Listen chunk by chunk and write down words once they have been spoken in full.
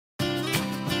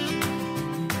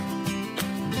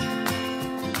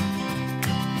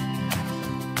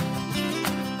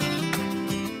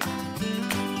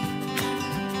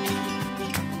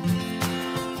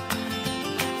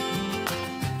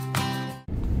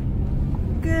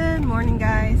morning,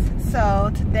 guys. So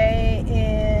today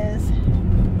is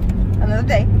another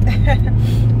day.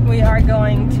 We are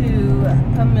going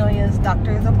to Amelia's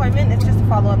doctor's appointment. It's just a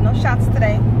follow-up, no shots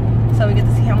today. So we get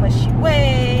to see how much she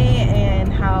weighs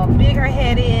and how big her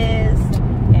head is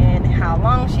and how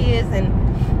long she is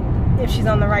and if she's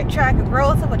on the right track of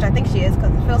growth, which I think she is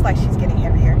because it feels like she's getting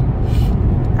heavier.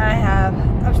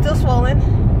 I'm still swollen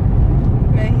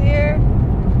right here,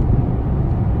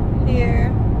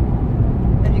 here,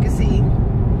 as you can see.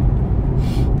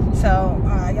 So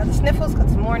I got the sniffles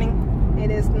because it's morning. It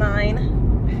is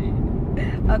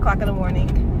 9 o'clock in the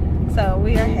morning. So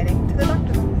we are heading to the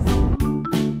doctor's office.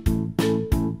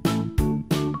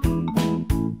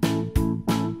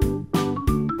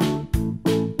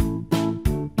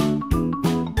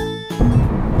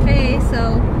 Okay,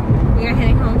 so we are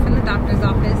heading home from the doctor's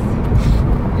office.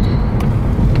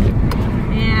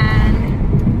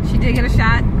 And she did get a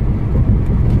shot.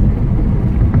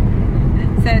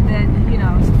 Said that, you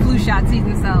know, it's flu shot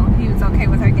season, so he was okay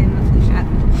with her getting the flu shot.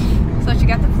 So she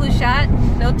got the flu shot,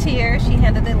 no tears. She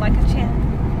handled it like a champ.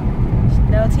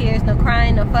 No tears, no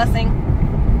crying, no fussing.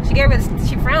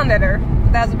 She frowned at her,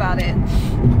 but that's about it.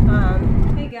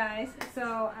 Hey guys,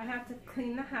 so I have to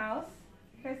clean the house.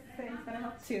 Chris said he's gonna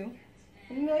help too.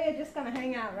 And Amelia just gonna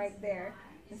hang out right there.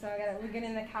 And so we're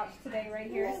getting the couch today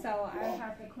right here, so I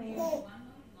have to clean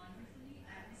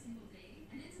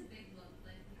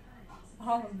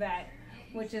all of that,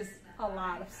 which is a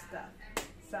lot of stuff.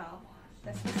 So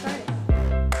let's get started.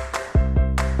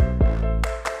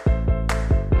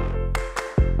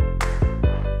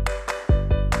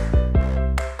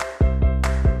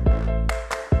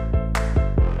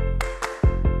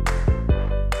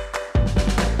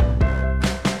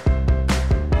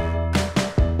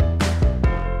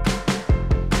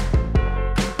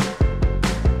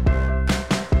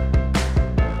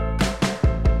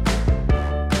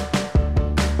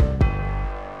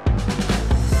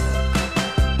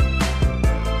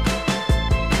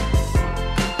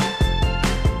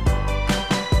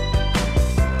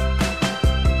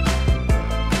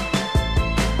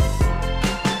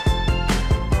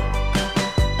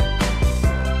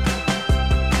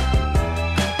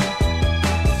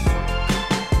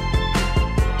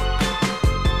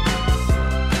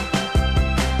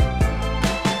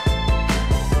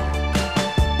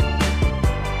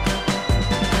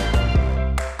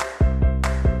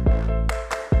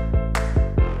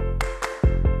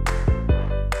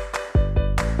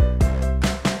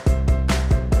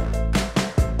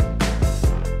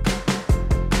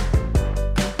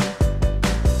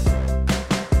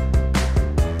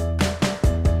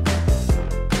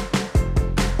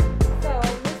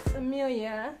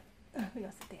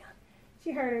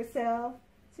 She hurt herself,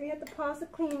 so we have to pause the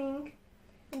cleaning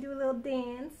and do a little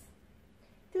dance.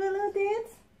 Do a little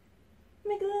dance.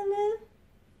 Make a little,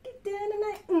 get down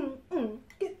tonight,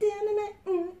 get down tonight,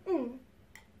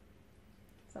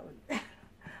 So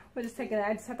we'll just take it.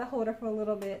 I just have to hold her for a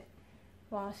little bit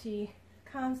while she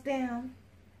calms down.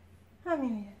 Hi,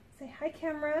 Amelia. Say hi,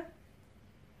 camera.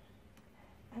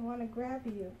 I want to grab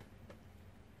you.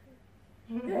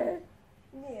 Yeah.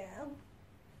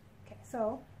 Okay,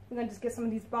 so we're going to just get some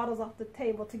of these bottles off the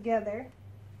table together.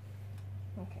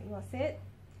 Okay, you want to sit?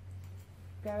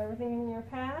 Got everything in your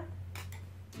path?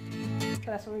 So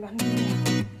that's what we're going to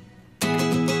do.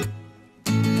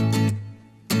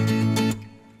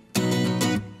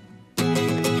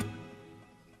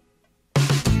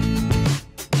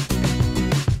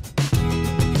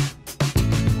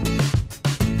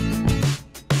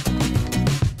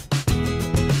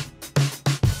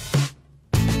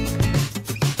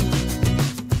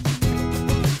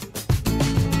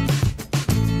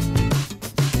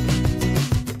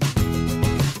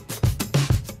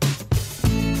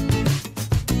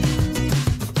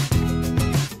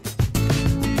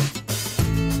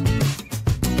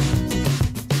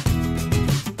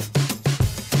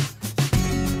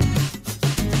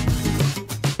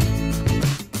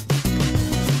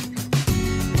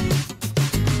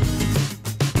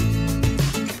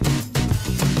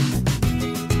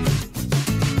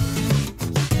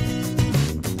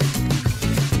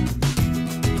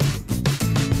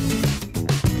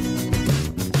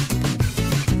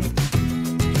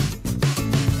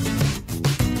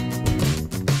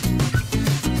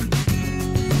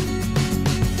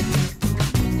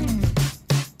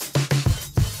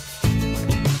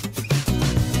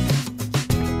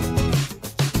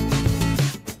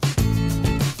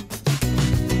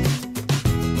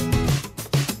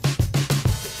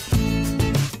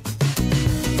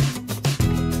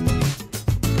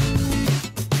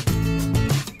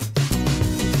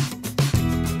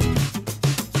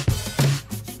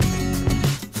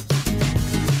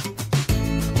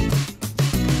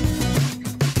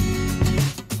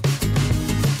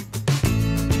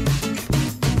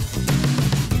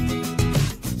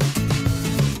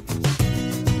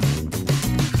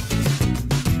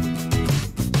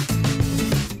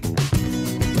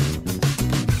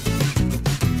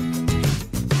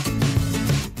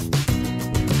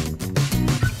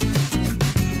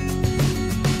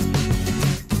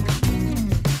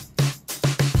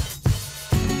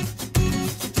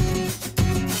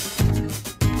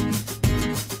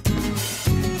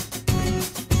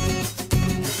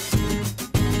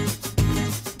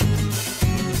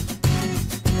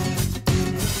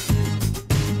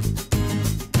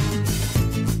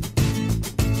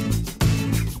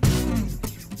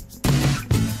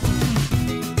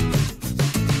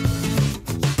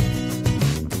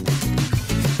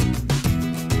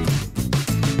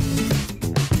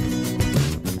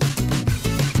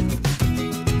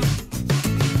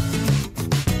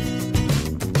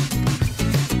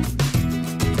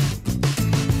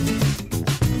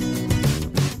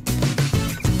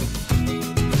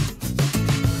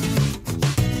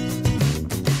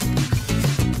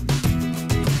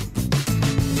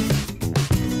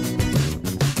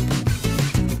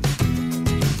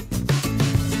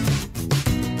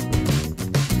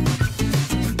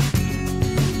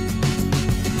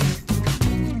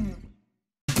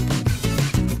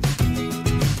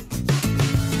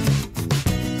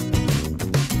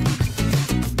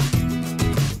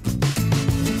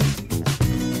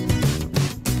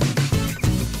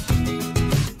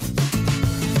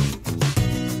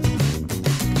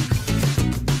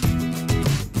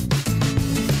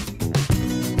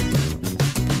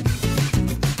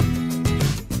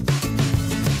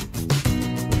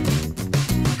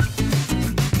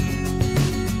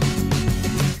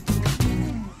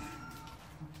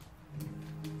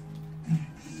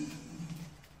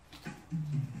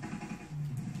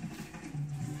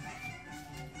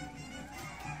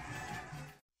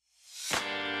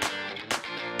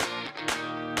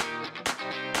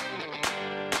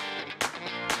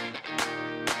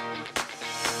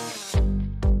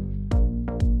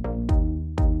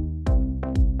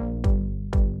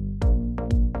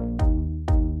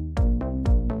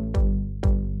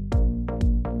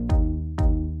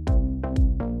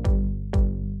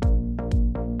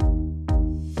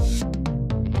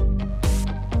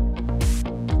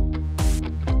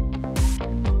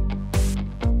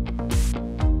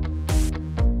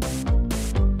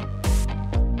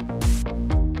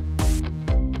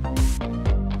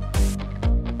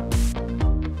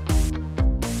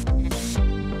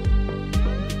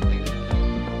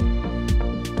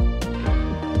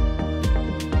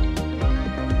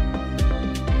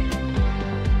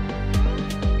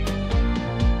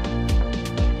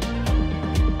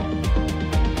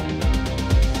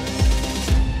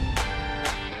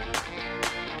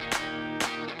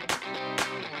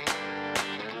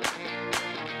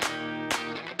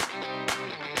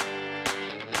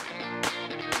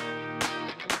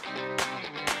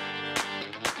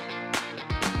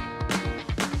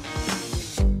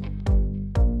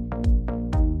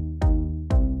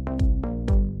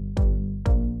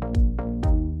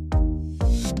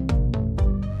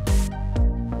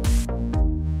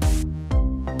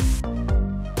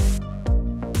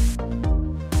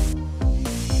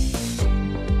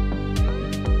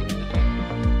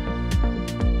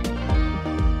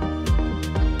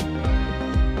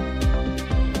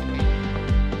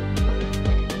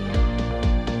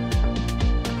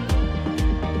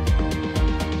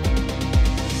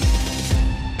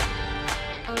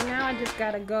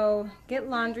 gotta go get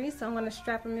laundry, so I'm gonna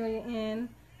strap Amelia in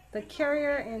the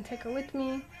carrier and take her with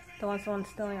me. Don't want someone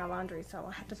stealing our laundry, so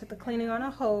I'll have to put the cleaning on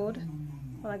a hold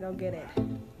while I go get it.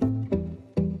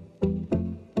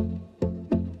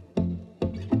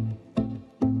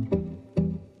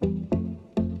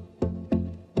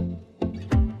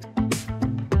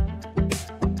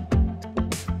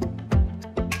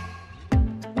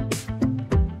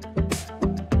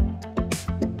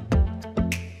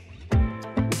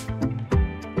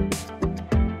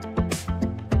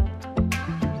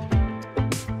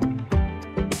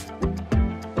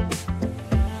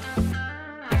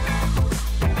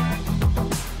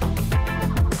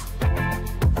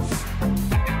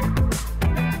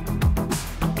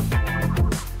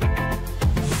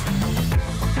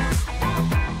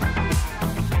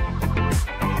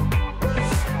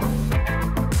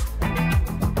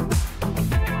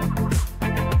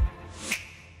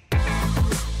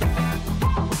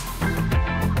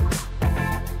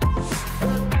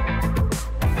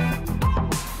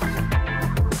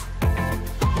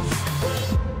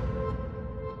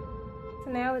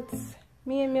 Now it's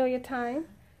me and Amelia time.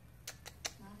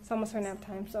 It's almost her nap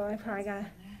time, so I probably gotta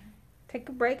take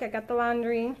a break. I got the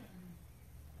laundry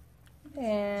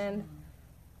and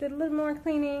did a little more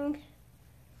cleaning.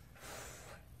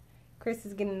 Chris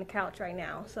is getting the couch right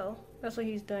now, so that's what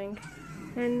he's doing.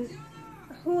 And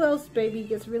who else, baby,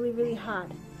 gets really, really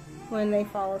hot when they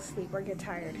fall asleep or get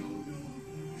tired?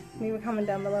 Leave a comment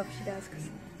down below if she does, because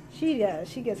she does.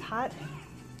 She gets hot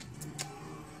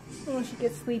when she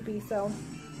gets sleepy, so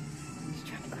she's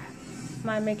trying to grab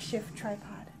my makeshift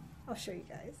tripod. I'll show you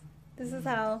guys. This is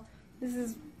how,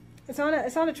 it's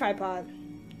on a tripod,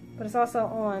 but it's also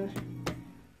on.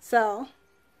 So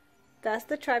that's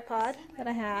the tripod that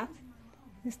I have.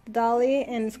 It's the dolly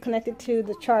and it's connected to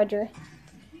the charger.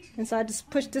 And so I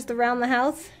just push this around the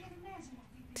house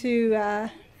to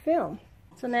film.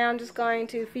 So now I'm just going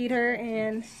to feed her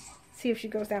and see if she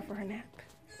goes down for her nap.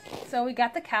 So we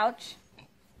got the couch.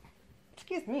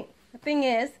 Excuse me. The thing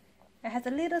is, it has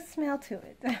a little smell to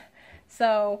it.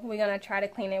 So we're going to try to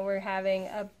clean it. We're having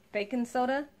a baking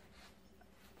soda.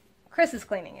 Chris is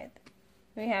cleaning it.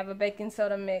 We have a baking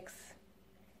soda mix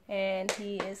and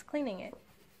he is cleaning it.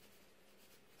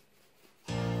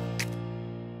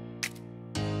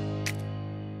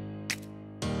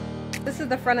 This is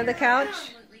the front of the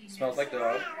couch. Smells like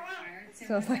dog.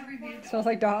 Smells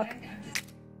like dog.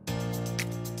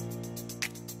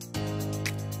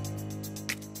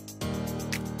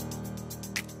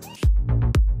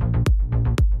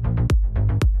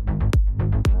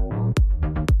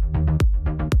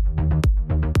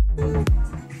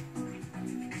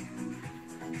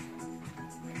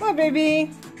 Come on,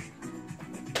 baby.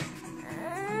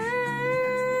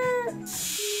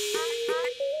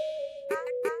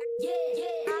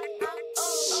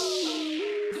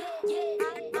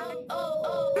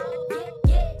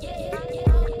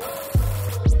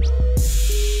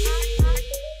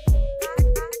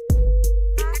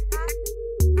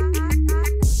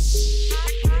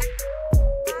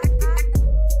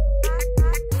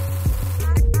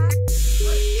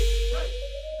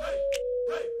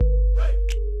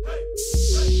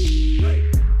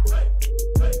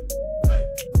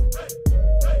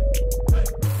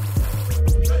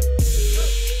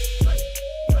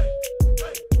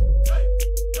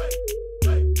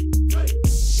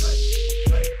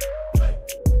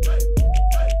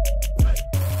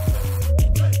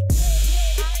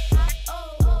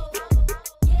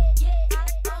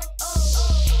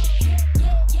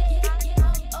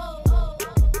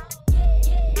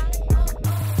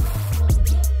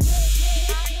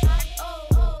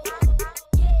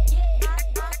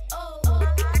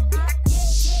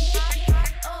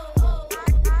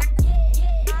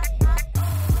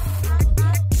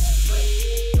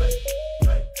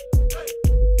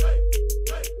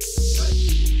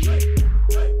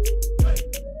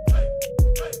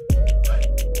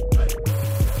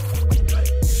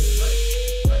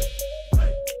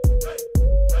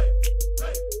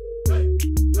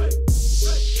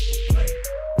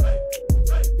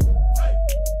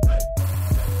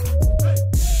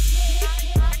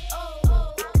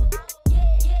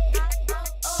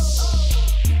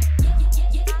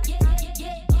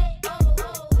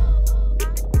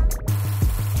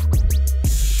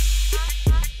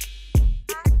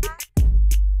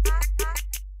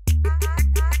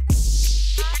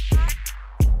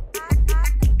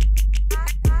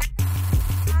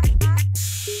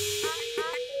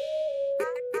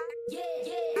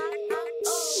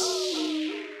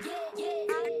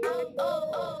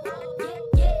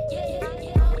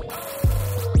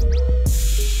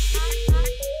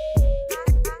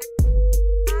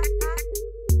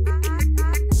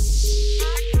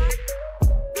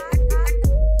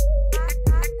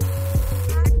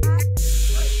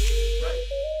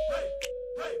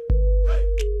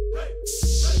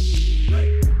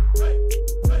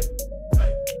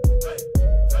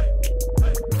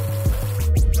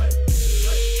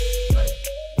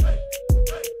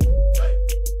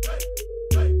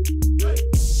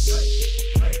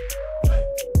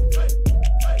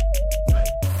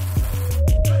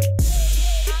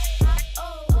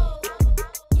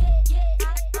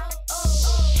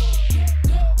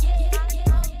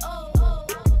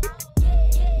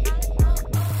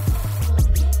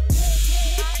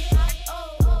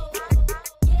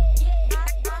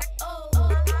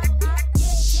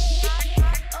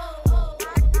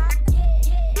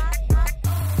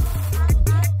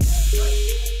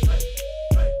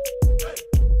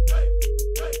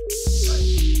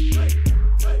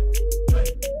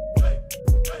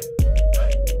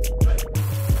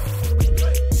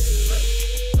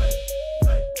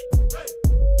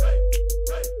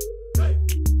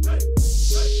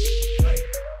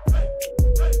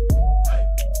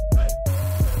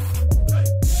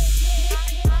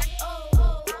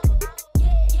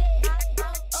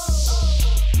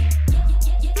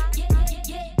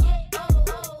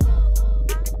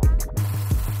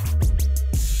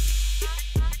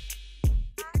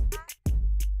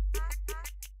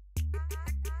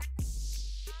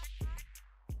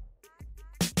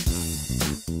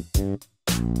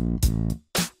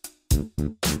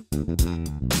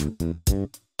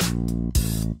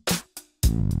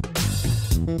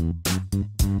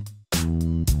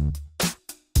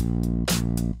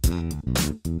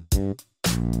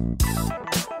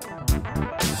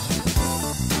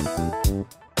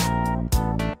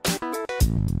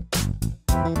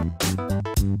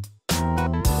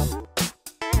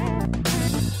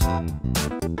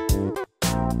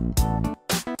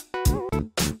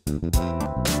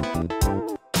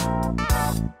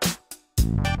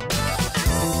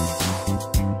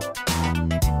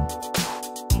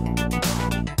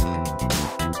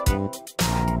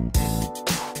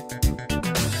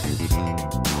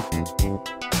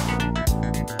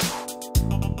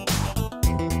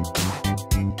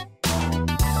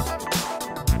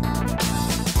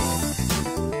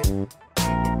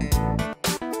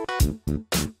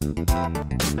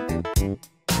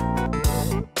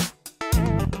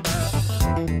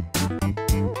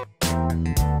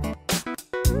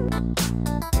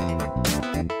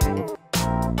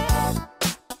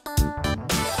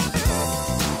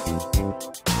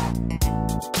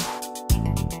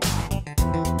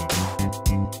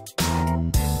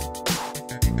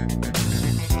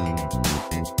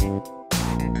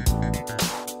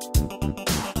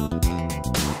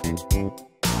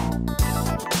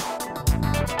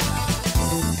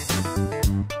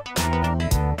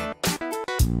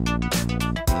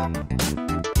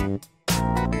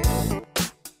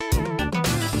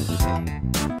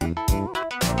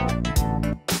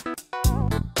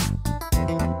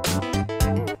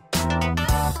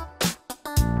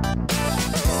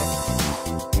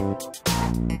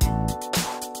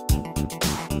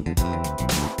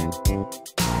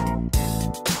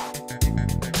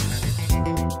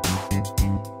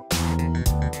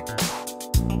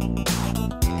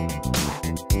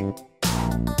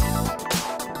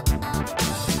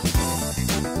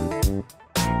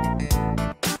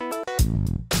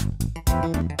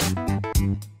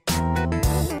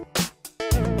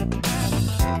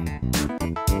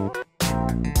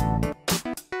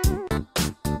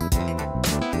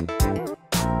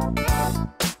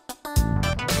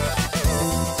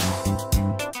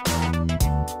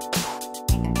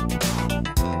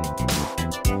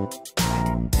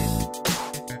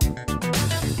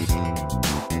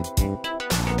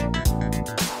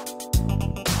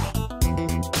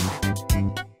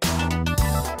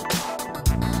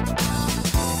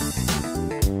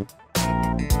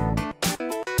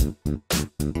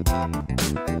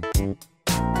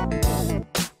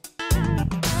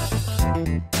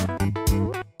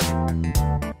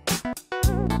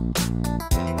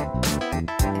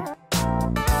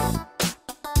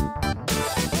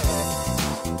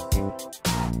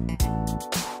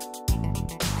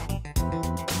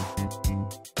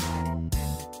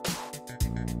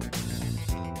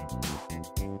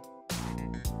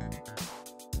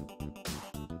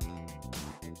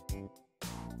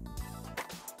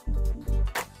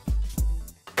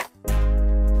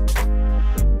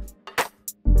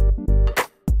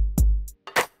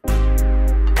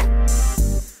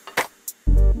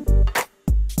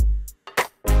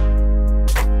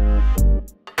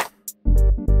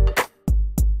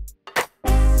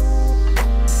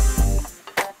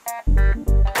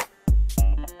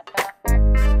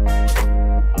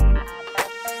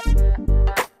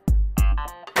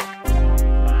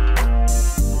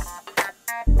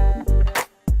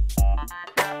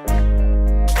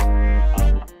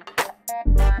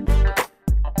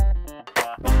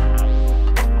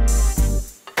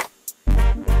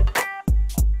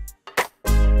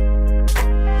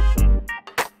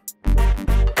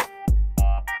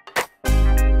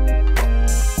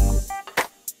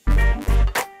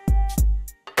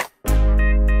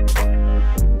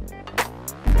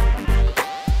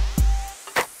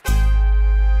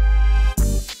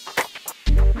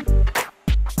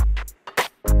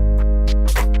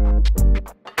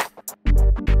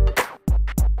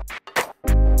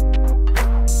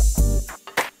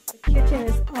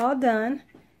 done.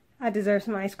 I deserve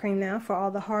some ice cream now for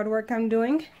all the hard work I'm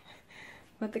doing.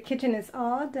 But the kitchen is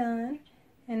all done.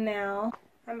 And now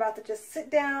I'm about to just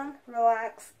sit down,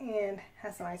 relax, and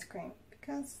have some ice cream.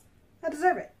 Because I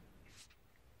deserve it.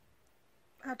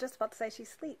 I was just about to say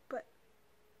she's asleep, but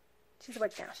she's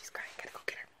awake now. She's crying. Gotta go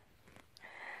get her.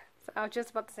 So I was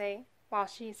just about to say while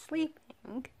she's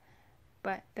sleeping,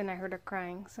 but then I heard her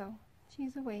crying, so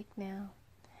she's awake now.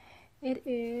 It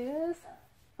is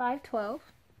 5:12.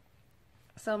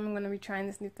 So I'm going to be trying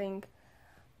this new thing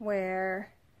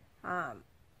where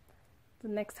the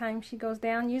next time she goes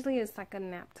down, usually it's like a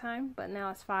nap time, but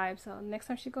now it's 5, so next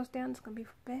time she goes down, it's going to be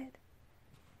for bed.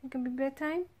 It can be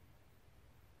bedtime.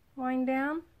 Wind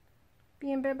down.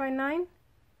 Be in bed by 9.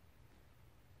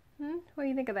 What do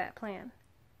you think of that plan?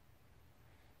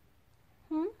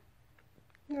 Is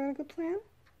that a good plan?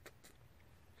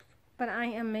 But I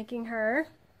am making her,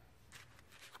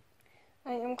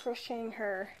 I am crocheting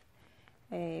her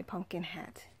a pumpkin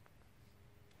hat.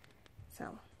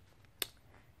 So,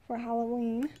 for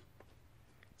Halloween,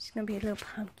 she's going to be a little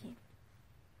pumpkin.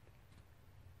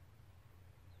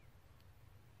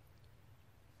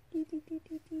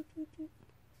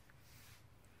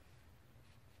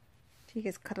 She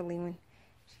gets cuddly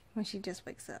when she just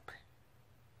wakes up.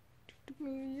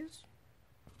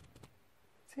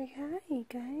 Say hi,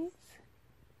 guys.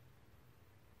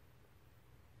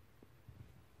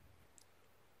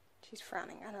 She's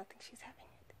frowning. I don't think she's having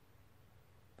it.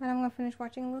 But I'm going to finish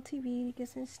watching a little TV to get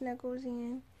some snuggles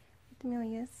in with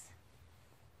Amelia's.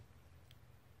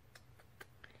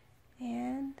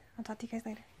 And I'll talk to you guys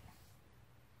later.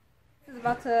 This is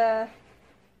about to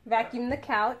vacuum the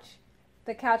couch.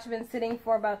 The couch has been sitting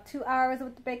for about 2 hours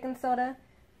with the baking soda.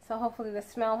 So hopefully the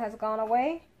smell has gone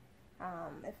away.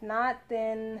 If not,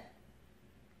 then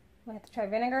we'll have to try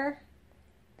vinegar.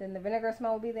 Then the vinegar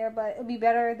smell will be there, but it'll be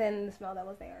better than the smell that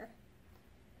was there.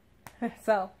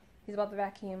 So he's about to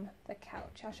vacuum the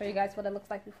couch. I'll show you guys what it looks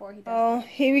like before he does. Oh,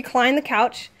 he reclined the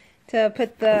couch to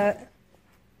put the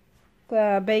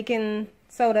baking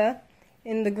soda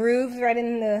in the grooves right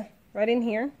in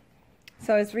here.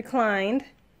 So it's reclined.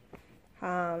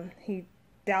 He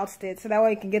doused it so that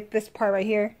way he can get this part right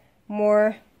here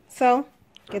more so.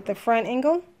 Get the front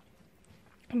angle.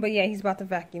 But yeah, he's about to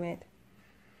vacuum it.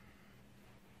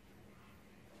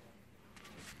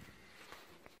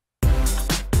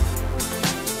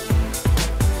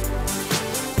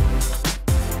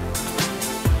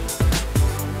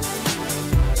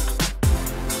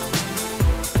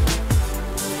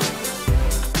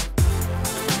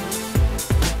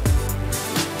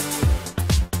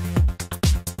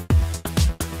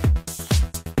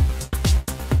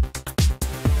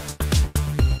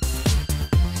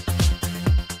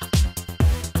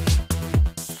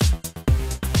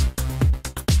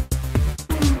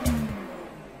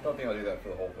 I'll do that for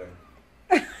the whole thing.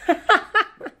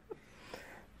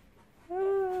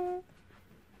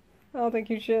 I don't think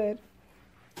you should.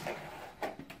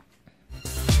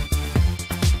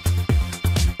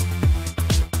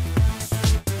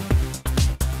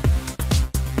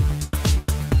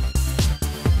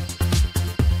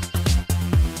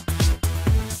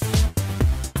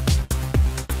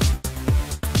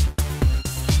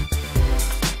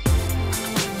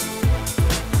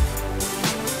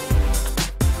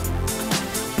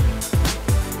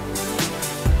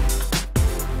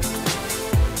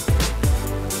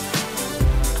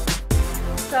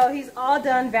 So he's all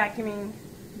done vacuuming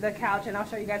the couch, and I'll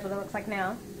show you guys what it looks like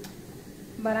now.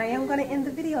 But I am going to end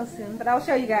the video soon, but I'll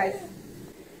show you guys.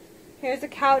 Here's the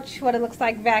couch, what it looks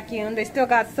like vacuumed. They still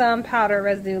got some powder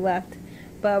residue left,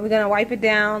 but we're going to wipe it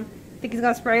down. I think he's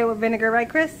going to spray it with vinegar, right,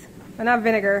 Chris? Or not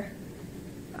vinegar.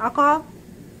 Alcohol?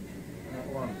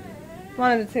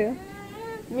 One of the two.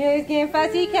 Amelia's getting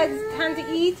fussy because it's time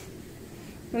to eat.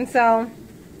 And so,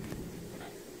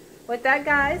 with that,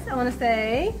 guys, I want to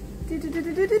say...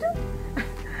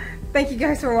 Thank you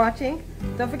guys for watching.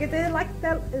 Don't forget to like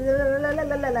that.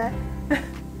 I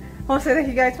want to say thank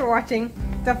you guys for watching.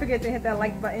 Don't forget to hit that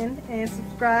like button and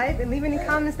subscribe and leave any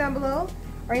comments down below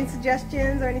or any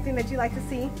suggestions or anything that you'd like to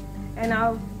see. And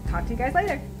I'll talk to you guys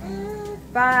later.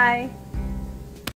 Bye.